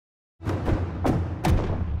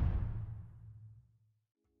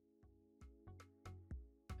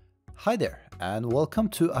Hi there, and welcome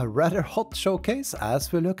to a rather hot showcase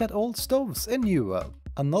as we look at old stoves in New World,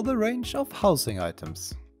 another range of housing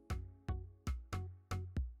items.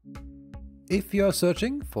 If you are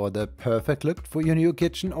searching for the perfect look for your new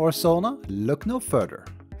kitchen or sauna, look no further.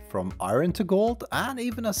 From iron to gold and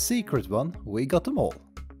even a secret one, we got them all.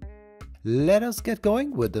 Let us get going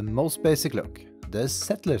with the most basic look, the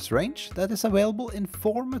Settlers range that is available in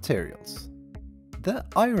 4 materials. The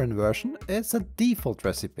iron version is a default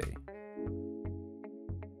recipe.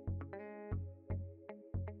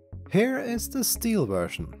 Here is the steel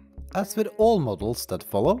version. As with all models that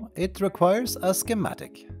follow, it requires a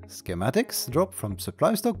schematic. Schematics drop from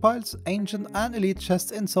supply stockpiles, ancient and elite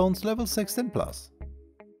chests in zones level 16+.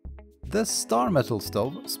 The Star Metal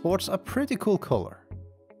stove sports a pretty cool color.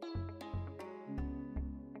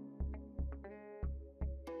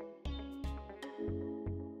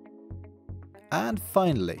 And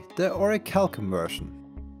finally, the Orichalcum version.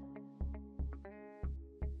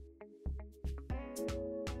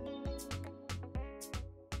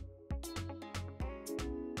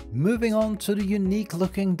 Moving on to the unique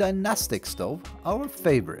looking Dynastic stove, our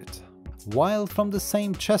favorite. While from the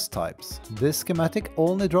same chest types, this schematic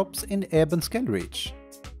only drops in Ebenscale reach.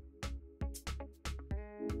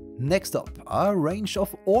 Next up, a range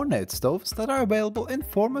of ornate stoves that are available in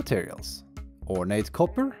 4 materials. Ornate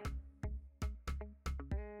copper,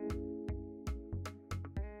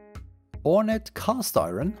 ornate cast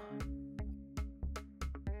iron,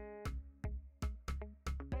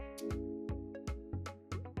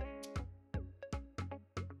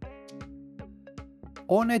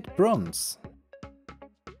 ornate bronze,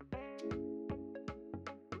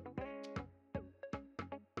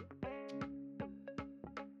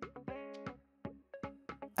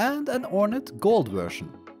 and an ornate gold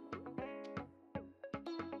version.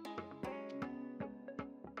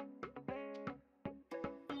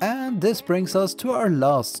 And this brings us to our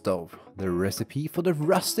last stove. The recipe for the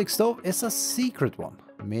rustic stove is a secret one,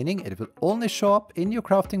 meaning it will only show up in your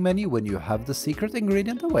crafting menu when you have the secret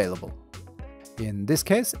ingredient available. In this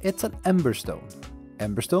case, it's an Emberstone.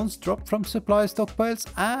 Emberstones drop from supply stockpiles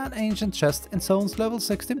and ancient chests in zones level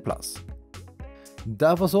 16+.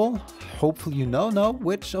 That was all. Hopefully you now know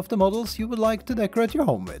which of the models you would like to decorate your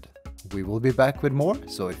home with. We will be back with more,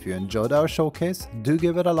 so if you enjoyed our showcase, do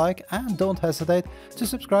give it a like and don't hesitate to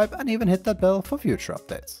subscribe and even hit that bell for future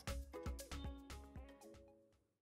updates.